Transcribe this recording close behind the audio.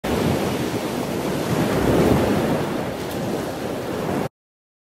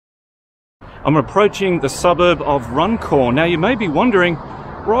I'm approaching the suburb of Runcorn. Now you may be wondering,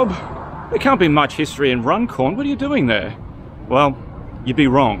 Rob, there can't be much history in Runcorn. What are you doing there? Well, you'd be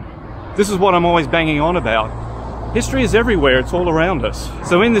wrong. This is what I'm always banging on about. History is everywhere, it's all around us.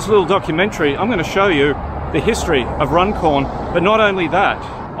 So in this little documentary, I'm going to show you the history of Runcorn, but not only that.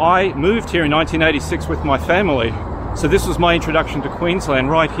 I moved here in 1986 with my family, so this was my introduction to Queensland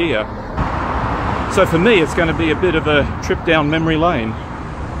right here. So for me, it's going to be a bit of a trip down memory lane.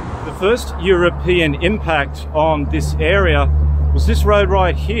 The first European impact on this area was this road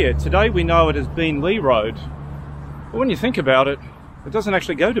right here. Today we know it as Beenleigh Road. But when you think about it, it doesn't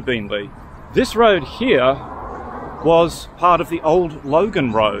actually go to Beenleigh. This road here was part of the old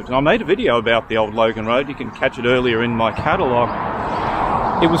Logan Road. And I made a video about the old Logan Road. You can catch it earlier in my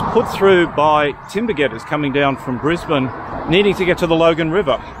catalogue. It was put through by timber getters coming down from Brisbane, needing to get to the Logan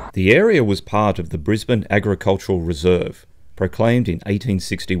River. The area was part of the Brisbane Agricultural Reserve, proclaimed in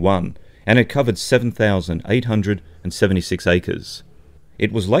 1861, and it covered 7,876 acres.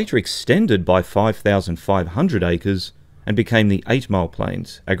 It was later extended by 5,500 acres and became the 8 Mile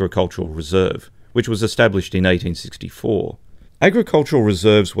Plains Agricultural Reserve, which was established in 1864. Agricultural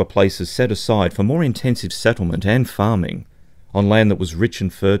reserves were places set aside for more intensive settlement and farming, on land that was rich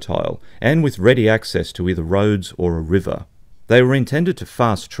and fertile, and with ready access to either roads or a river. They were intended to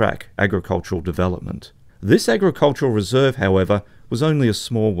fast-track agricultural development. This agricultural reserve, however, was only a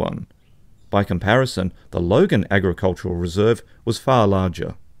small one. By comparison, the Logan Agricultural Reserve was far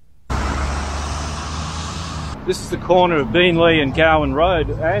larger. This is the corner of Beenleigh and Gowan Road,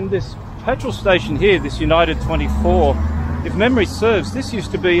 and this petrol station here, this United 24, if memory serves, this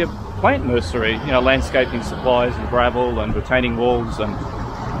used to be a plant nursery, you know, landscaping supplies and gravel and retaining walls and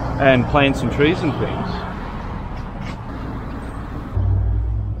plants and trees and things.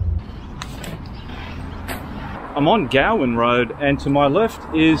 I'm on Gowan Road, and to my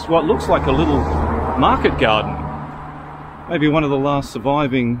left is what looks like a little market garden. Maybe one of the last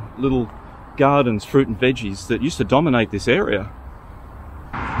surviving little gardens, fruit and veggies, that used to dominate this area.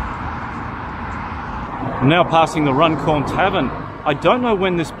 I'm now passing the Runcorn Tavern. I don't know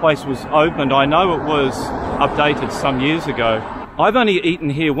when this place was opened. I know it was updated some years ago. I've only eaten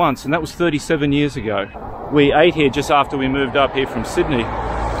here once, and that was 37 years ago. We ate here just after we moved up here from Sydney.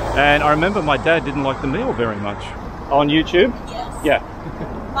 And I remember my dad didn't like the meal very much. On YouTube? Yes. Yeah.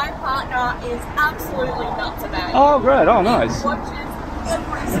 My partner is absolutely nuts about it. Oh, great. Oh, nice. He watches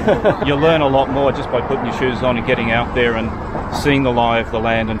every single one. You learn a lot more just by putting your shoes on and getting out there and seeing the lie of the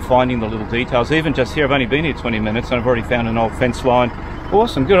land and finding the little details. Even just here, I've only been here 20 minutes and I've already found an old fence line.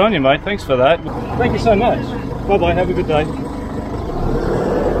 Awesome. Good on you, mate. Thanks for that. Thank you so much. Bye-bye. Have a good day.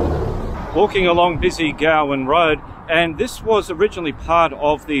 Walking along busy Gowan Road, and this was originally part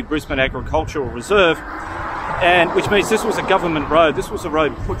of the Brisbane Agricultural Reserve, and which means this was a government road. This was a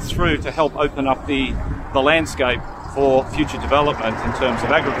road put through to help open up the landscape for future development in terms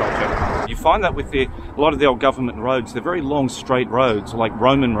of agriculture. You find that with a lot of the old government roads. They're very long, straight roads, like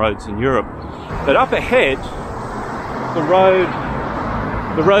Roman roads in Europe. But up ahead, the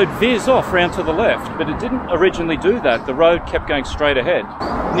road veers off round to the left, but it didn't originally do that. The road kept going straight ahead.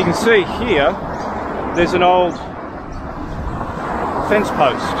 And you can see here, there's an old fence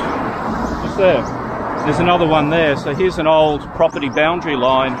post, just there. There's another one there. So here's an old property boundary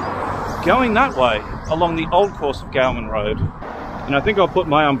line going that way along the old course of Gowan Road. And I think I'll put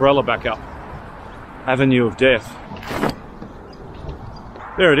my umbrella back up. Avenue of Death.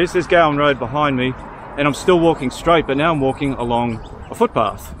 There it is, there's Gowan Road behind me, and I'm still walking straight, but now I'm walking along a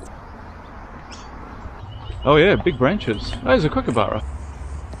footpath. Oh yeah, big branches. Oh, there's a kookaburra.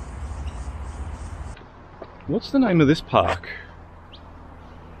 What's the name of this park?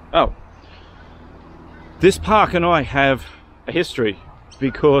 Oh. This park and I have a history,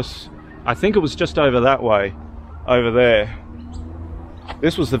 because I think it was just over that way, over there.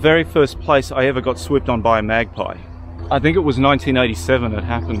 This was the very first place I ever got swooped on by a magpie. I think it was 1987 it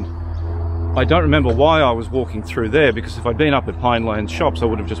happened. I don't remember why I was walking through there, because if I'd been up at Pineland Shops I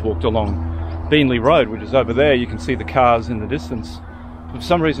would have just walked along Beenleigh Road, which is over there. You can see the cars in the distance. But for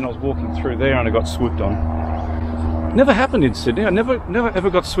some reason I was walking through there and I got swooped on. Never happened in Sydney. I never ever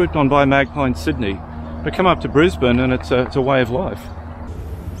got swooped on by a magpie in Sydney. But come up to Brisbane and it's a way of life.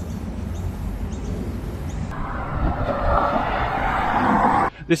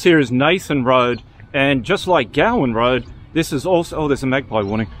 This here is Nathan Road, and just like Gowan Road, this is also, oh, there's a magpie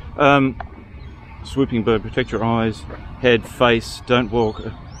warning. Swooping bird, protect your eyes, head, face, don't walk.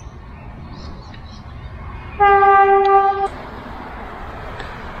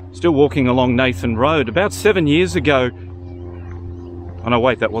 Still walking along Nathan Road. About 7 years ago, oh no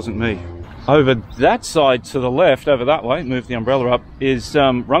wait, that wasn't me. Over that side to the left, over that way, move the umbrella up, is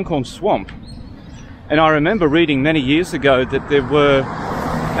Runcorn Swamp. And I remember reading many years ago that there were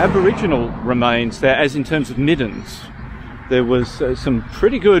Aboriginal remains there, as in terms of middens. There was some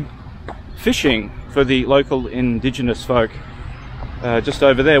pretty good fishing for the local Indigenous folk just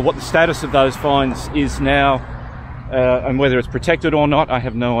over there. What the status of those finds is now, and whether it's protected or not, I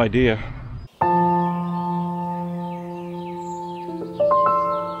have no idea.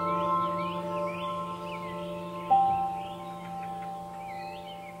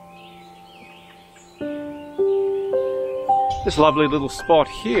 This lovely little spot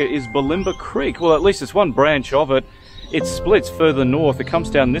here is Bulimba Creek. Well, at least it's one branch of it. It splits further north. It comes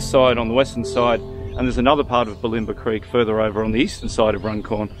down this side on the western side, and there's another part of Bulimba Creek further over on the eastern side of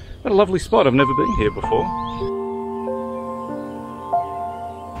Runcorn. What a lovely spot. I've never been here before.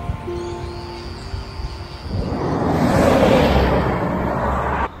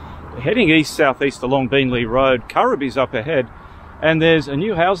 Heading east-southeast along Beenleigh Road, Curraby's up ahead, and there's a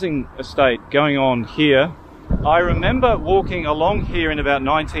new housing estate going on here. I remember walking along here in about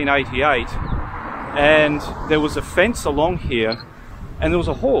 1988, and there was a fence along here, and there was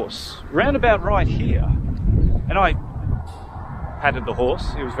a horse round about right here, and I patted the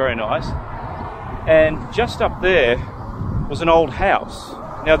horse. He was very nice, and just up there was an old house.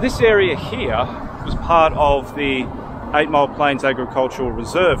 Now this area here was part of the 8 Mile Plains Agricultural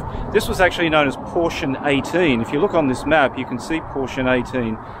Reserve. This was actually known as Portion 18. If you look on this map, you can see Portion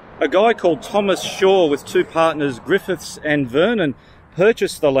 18. A guy called Thomas Shaw with 2 partners, Griffiths and Vernon,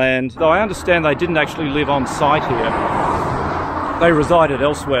 purchased the land, though I understand they didn't actually live on site here. They resided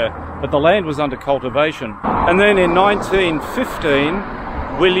elsewhere, but the land was under cultivation. And then in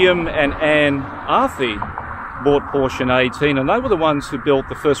 1915, William and Anne Arthey bought Portion 18, and they were the ones who built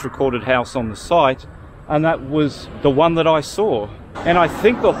the first recorded house on the site, and that was the one that I saw. And I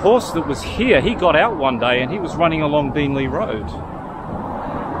think the horse that was here, he got out one day and he was running along Beenleigh Road.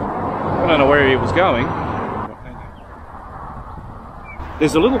 I don't know where he was going.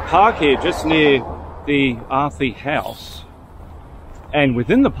 There's a little park here just near the Arthey house, and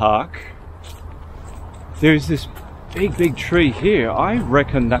within the park there's this big tree here. I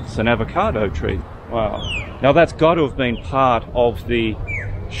reckon that's an avocado tree. Wow. Now that's got to have been part of the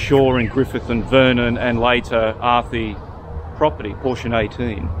Shaw and Griffith and Vernon and later Arthey property, Portion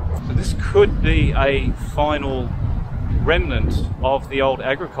 18. So this could be a final remnant of the old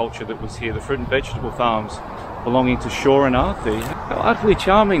agriculture that was here, the fruit and vegetable farms belonging to Shaw and Arthey. How utterly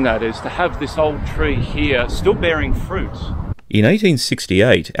charming that is to have this old tree here still bearing fruit. In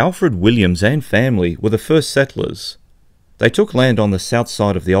 1868, Alfred Williams and family were the first settlers. They took land on the south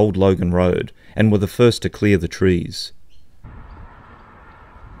side of the old Logan Road and were the first to clear the trees.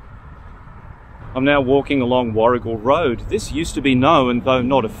 I'm now walking along Warrigal Road. This used to be known, though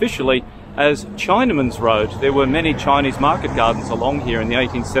not officially, as Chinaman's Road. There were many Chinese market gardens along here in the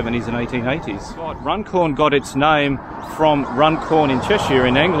 1870s and 1880s. Runcorn got its name from Runcorn in Cheshire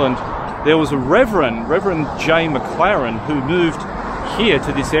in England. There was a Reverend J. McLaren, who moved here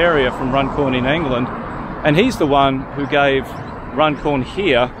to this area from Runcorn in England, and he's the one who gave Runcorn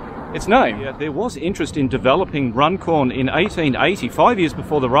here its name. Yeah, there was interest in developing Runcorn in 1880, 5 years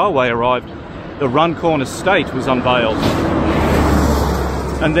before the railway arrived. The Runcorn estate was unveiled.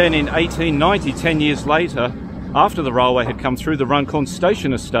 And then in 1890, 10 years later, after the railway had come through, the Runcorn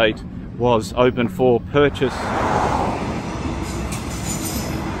station estate was open for purchase.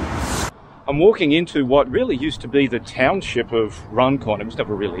 I'm walking into what really used to be the township of Runcorn. It was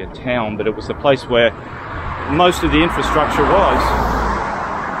never really a town, but it was the place where most of the infrastructure was.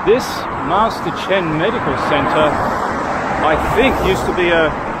 This Master Chen Medical Centre, I think, used to be a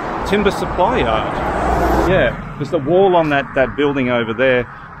timber supply yard. Yeah, there's the wall on that building over there.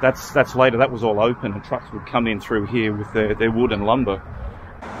 That's later. That was all open, and trucks would come in through here with their wood and lumber.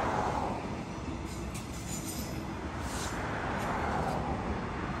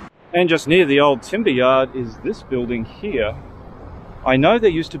 And just near the old timber yard is this building here. I know there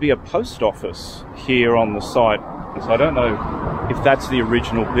used to be a post office here on the site, so I don't know if that's the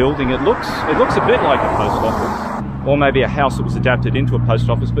original building. It looks a bit like a post office, or maybe a house that was adapted into a post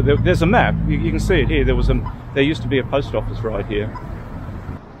office. But there's a map. You can see it here. There used to be a post office right here.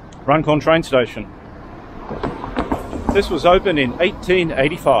 Runcorn train station. This was opened in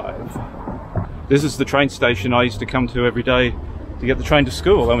 1885. This is the train station I used to come to every day to get the train to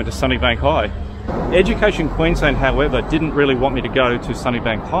school. I went to Sunnybank High. Education Queensland, however, didn't really want me to go to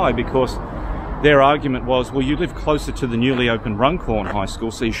Sunnybank High because their argument was, well, you live closer to the newly opened Runcorn High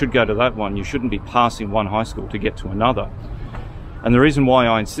School, so you should go to that one. You shouldn't be passing one high school to get to another. And the reason why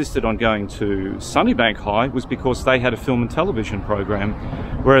I insisted on going to Sunnybank High was because they had a film and television program,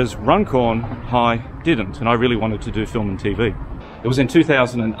 whereas Runcorn High didn't, and I really wanted to do film and TV. It was in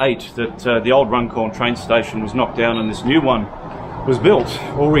 2008 that the old Runcorn train station was knocked down and this new one was built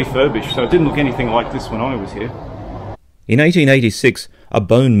or refurbished, so it didn't look anything like this when I was here. In 1886, a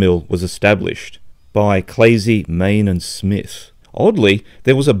bone mill was established by Claysey, Main and Smith. Oddly,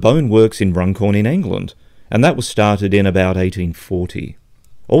 there was a bone works in Runcorn in England, and that was started in about 1840.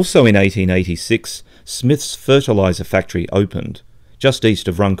 Also in 1886, Smith's fertiliser factory opened, just east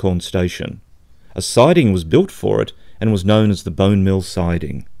of Runcorn Station. A siding was built for it and was known as the Bone Mill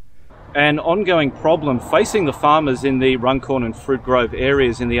Siding. An ongoing problem facing the farmers in the Runcorn and Fruit Grove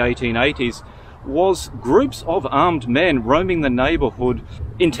areas in the 1880s was groups of armed men roaming the neighbourhood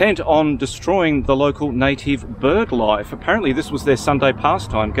intent on destroying the local native bird life. Apparently this was their Sunday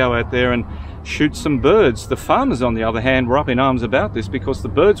pastime, go out there and shoot some birds. The farmers, on the other hand, were up in arms about this because the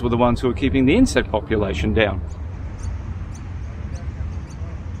birds were the ones who were keeping the insect population down.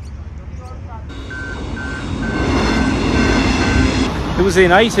 It was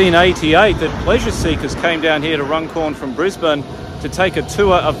in 1888 that pleasure seekers came down here to Runcorn from Brisbane to take a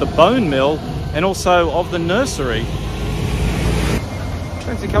tour of the bone mill and also of the nursery.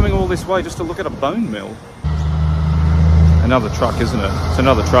 Fancy coming all this way just to look at a bone mill. Another truck, isn't it? It's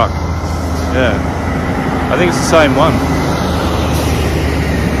another truck. Yeah. I think it's the same one.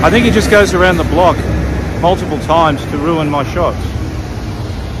 I think he just goes around the block multiple times to ruin my shots.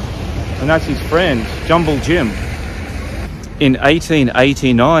 And that's his friend, Jumble Jim. In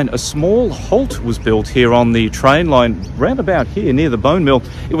 1889, a small halt was built here on the train line, round about here near the bone mill.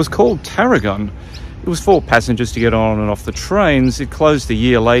 It was called Tarragon. It was for passengers to get on and off the trains. It closed a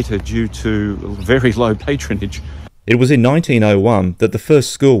year later due to very low patronage. It was in 1901 that the first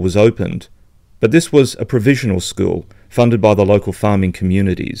school was opened, but this was a provisional school funded by the local farming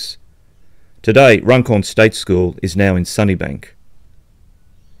communities. Today, Runcorn State School is now in Sunnybank.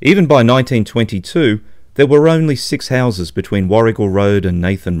 Even by 1922, there were only 6 houses between Warrigal Road and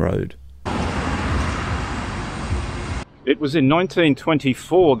Nathan Road. It was in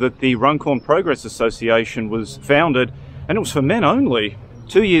 1924 that the Runcorn Progress Association was founded, and it was for men only.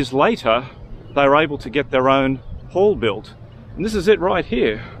 2 years later, they were able to get their own hall built. And this is it right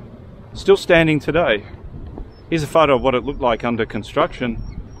here, still standing today. Here's a photo of what it looked like under construction.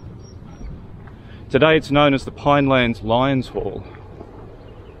 Today it's known as the Pinelands Lions Hall.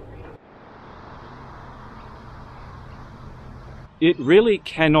 It really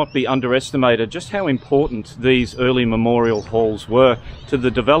cannot be underestimated just how important these early memorial halls were to the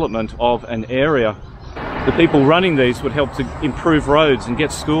development of an area. The people running these would help to improve roads and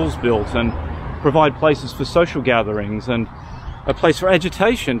get schools built and provide places for social gatherings and a place for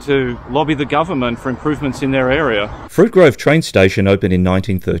agitation to lobby the government for improvements in their area. Fruit Grove train station opened in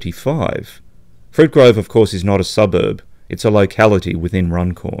 1935. Fruit Grove, of course, is not a suburb. It's a locality within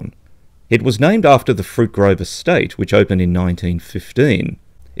Runcorn. It was named after the Fruit Grove estate, which opened in 1915.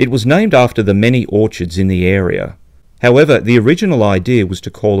 It was named after the many orchards in the area. However, the original idea was to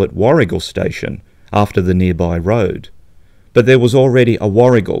call it Warrigal Station, after the nearby road. But there was already a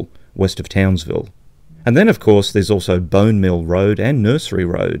Warrigal, west of Townsville. And then, of course, there's also Bone Mill Road and Nursery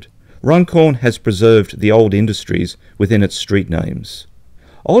Road. Runcorn has preserved the old industries within its street names.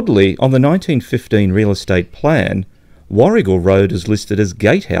 Oddly, on the 1915 real estate plan, Warrigal Road is listed as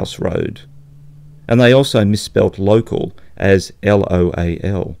Gatehouse Road, and they also misspelt local as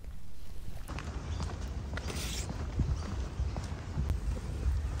L-O-A-L.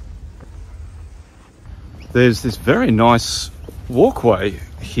 There's this very nice walkway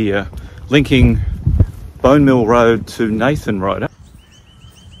here linking Bone Mill Road to Nathan Road.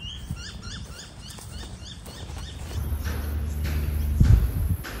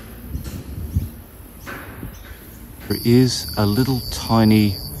 There is a little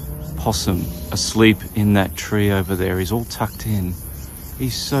tiny possum asleep in that tree over there. He's all tucked in.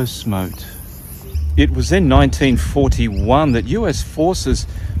 He's so smoked. It was in 1941 that US forces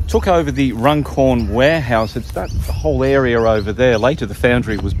took over the Runcorn warehouse. It's that whole area over there. Later the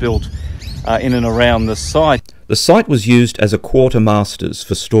foundry was built in and around the site. The site was used as a quartermaster's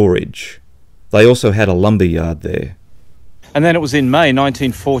for storage. They also had a lumber yard there. And then it was in May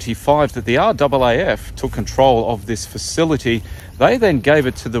 1945 that the RAAF took control of this facility. They then gave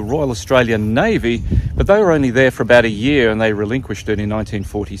it to the Royal Australian Navy, but they were only there for about a year and they relinquished it in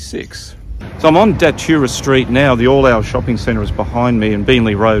 1946. So I'm on Datura Street now. The All Our Shopping Centre is behind me and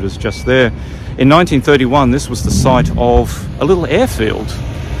Beanley Road is just there. In 1931, this was the site of a little airfield.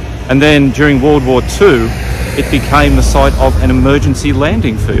 And then during World War II, it became the site of an emergency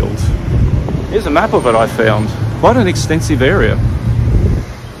landing field. Here's a map of it I found. quite an extensive area.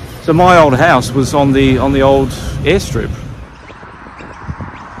 So my old house was on the old airstrip.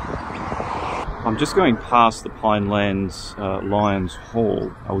 I'm just going past the Pinelands Lions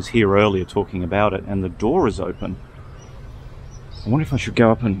Hall. I was here earlier talking about it, and the door is open. I wonder if I should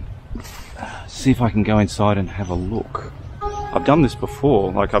go up and see if I can go inside and have a look. I've done this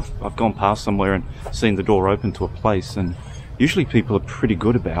before, like I've gone past somewhere and seen the door open to a place, and usually people are pretty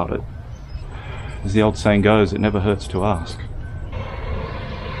good about it. As the old saying goes, it never hurts to ask.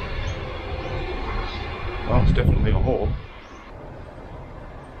 Well, it's definitely a hall.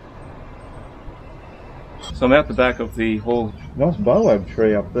 So I'm out the back of the hall. Nice baobab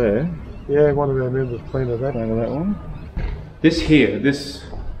tree up there. Yeah, one of our members planted that. Over that one. This here, this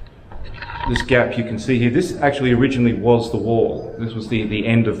gap you can see here, this actually originally was the wall. This was the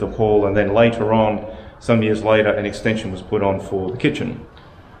end of the hall, and then later on, some years later, an extension was put on for the kitchen.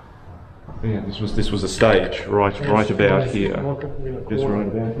 Yeah, this was a stage right about here. Just right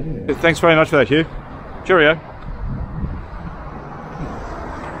about here. Thanks very much for that, Hugh. Cheerio.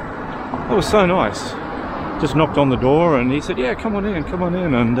 That was so nice. Just knocked on the door and he said, yeah, come on in,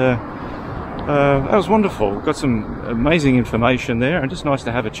 and that was wonderful. Got some amazing information there, and just nice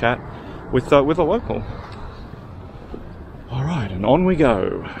to have a chat with a local. All right, and on we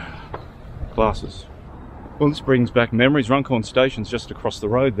go. Glasses. Well, this brings back memories. Runcorn Station's just across the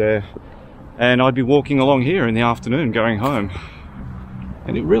road there, and I'd be walking along here in the afternoon going home,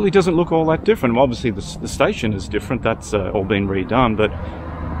 and it really doesn't look all that different. Obviously the station is different, that's all been redone, but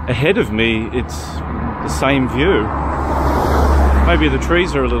ahead of me it's the same view. Maybe the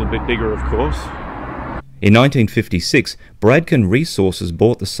trees are a little bit bigger, of course. In 1956, Bradken Resources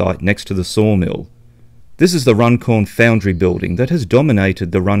bought the site next to the sawmill. This is the Runcorn Foundry building that has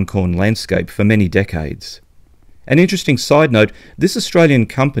dominated the Runcorn landscape for many decades. An interesting side note, this Australian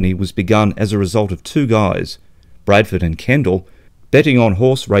company was begun as a result of two guys, Bradford and Kendall, betting on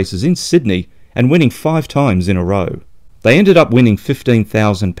horse races in Sydney and winning 5 times in a row. They ended up winning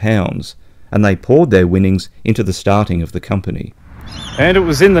 £15,000, and they poured their winnings into the starting of the company. And it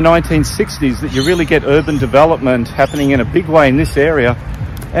was in the 1960s that you really get urban development happening in a big way in this area,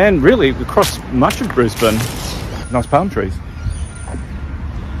 and really across much of Brisbane. Nice palm trees.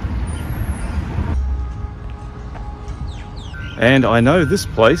 And I know this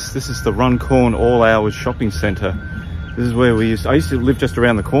place. This is the Runcorn All Hours Shopping Centre. This is where I used to live just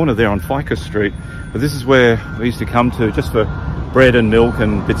around the corner there on Ficus Street, but this is where we used to come to just for bread and milk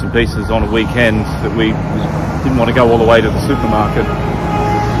and bits and pieces on a weekend that we didn't want to go all the way to the supermarket.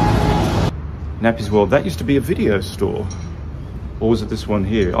 Nappy's World, that used to be a video store. Or was it this one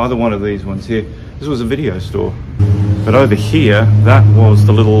here? Either one of these ones here. This was a video store. But over here, that was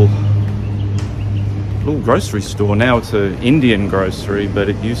the little grocery store. Now it's an Indian grocery, but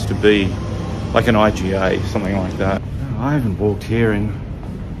it used to be like an IGA, something like that. I haven't walked here in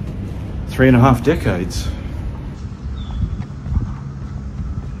 3.5 decades.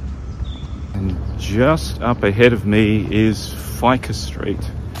 And just up ahead of me is Ficus Street.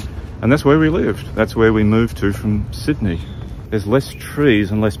 And that's where we lived. That's where we moved to from Sydney. There's less trees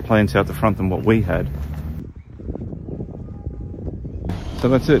and less plants out the front than what we had. So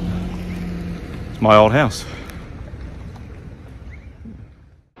that's it. It's my old house.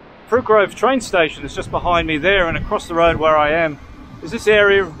 Fruit Grove train station is just behind me there, and across the road where I am is this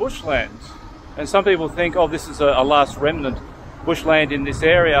area of bushland. And some people think, oh, this is a last remnant bushland in this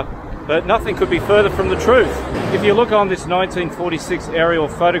area, but nothing could be further from the truth. If you look on this 1946 aerial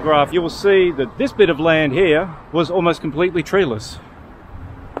photograph, you will see that this bit of land here was almost completely treeless.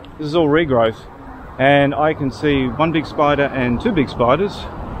 This is all regrowth, and I can see one big spider and 2 big spiders,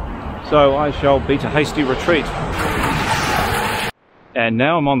 so I shall beat a hasty retreat. And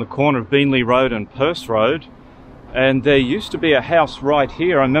now I'm on the corner of Beenleigh Road and Perce Road, and there used to be a house right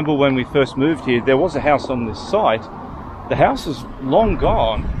here. I remember when we first moved here, there was a house on this site. The house is long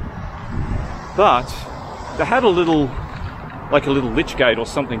gone, but they had a little lich gate or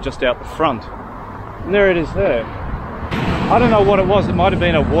something just out the front. And there it is there. I don't know what it was. It might have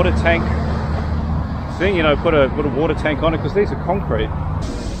been a water tank thing, you know, put a water tank on it, because these are concrete.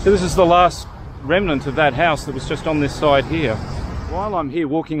 So this is the last remnant of that house that was just on this side here. While I'm here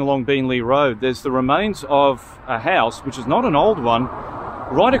walking along Beenleigh Road, there's the remains of a house, which is not an old one.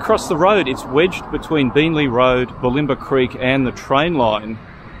 Right across the road, it's wedged between Beenleigh Road, Bulimba Creek and the train line.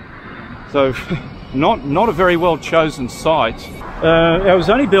 So not a very well chosen site. It was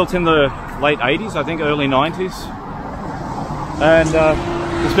only built in the late 80s, I think early 90s. And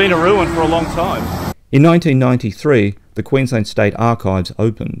it's been a ruin for a long time. In 1993, the Queensland State Archives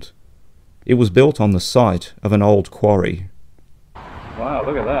opened. It was built on the site of an old quarry. Wow,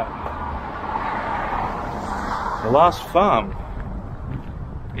 look at that. The last farm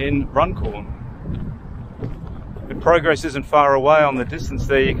in Runcorn. But progress isn't far away. On the distance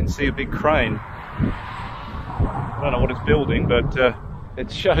there you can see a big crane. I don't know what it's building, but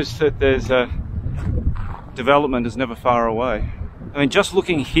it shows that there's development is never far away. I mean, just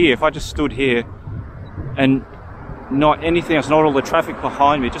looking here, if I just stood here and not anything else, not all the traffic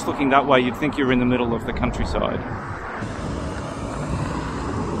behind me, just looking that way, you'd think you're in the middle of the countryside.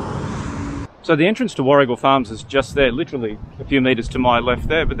 So the entrance to Warragul Farms is just there, literally a few metres to my left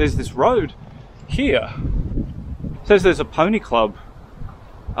there, but there's this road here. It says there's a pony club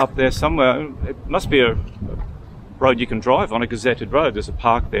up there somewhere. It must be a road you can drive on, a gazetted road. There's a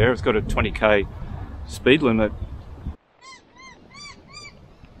park there, it's got a 20k speed limit.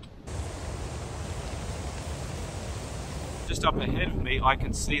 Just up ahead of me I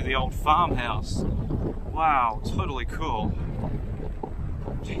can see the old farmhouse. Wow, totally cool.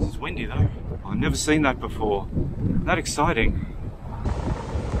 Jeez, it's windy though. I've never seen that before. That exciting.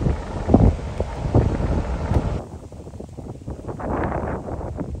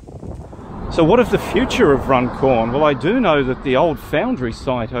 So what of the future of Runcorn? Well, I do know that the old foundry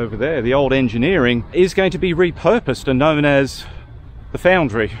site over there, the old engineering, is going to be repurposed and known as the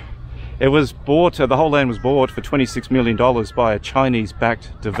foundry. It was bought, the whole land was bought for $26 million by a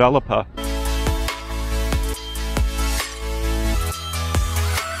Chinese-backed developer.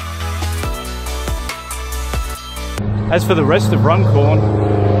 As for the rest of Runcorn,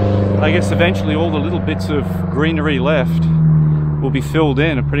 I guess eventually all the little bits of greenery left will be filled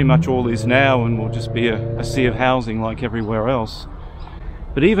in, and pretty much all is now, and will just be a sea of housing like everywhere else.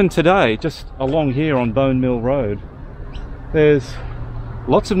 But even today, just along here on Bone Mill Road, there's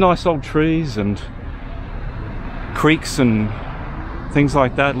lots of nice old trees and creeks and things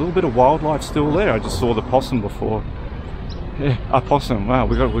like that. A little bit of wildlife still there. I just saw the possum before. Yeah, a possum. Wow,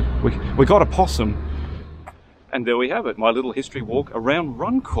 we got a possum. And there we have it, my little history walk around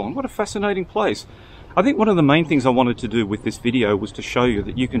Runcorn. What a fascinating place. I think one of the main things I wanted to do with this video was to show you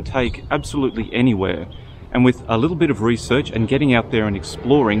that you can take absolutely anywhere, and with a little bit of research and getting out there and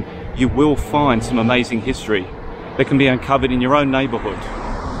exploring, you will find some amazing history that can be uncovered in your own neighbourhood.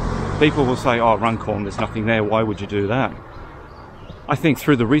 People will say, oh, Runcorn, there's nothing there, why would you do that? I think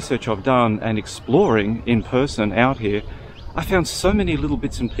through the research I've done and exploring in person out here, I found so many little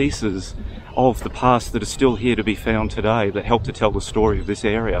bits and pieces of the past that are still here to be found today that help to tell the story of this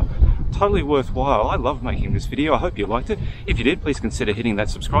area. Totally worthwhile. I love making this video. I hope you liked it. If you did, please consider hitting that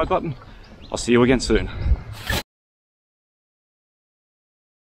subscribe button. I'll see you again soon.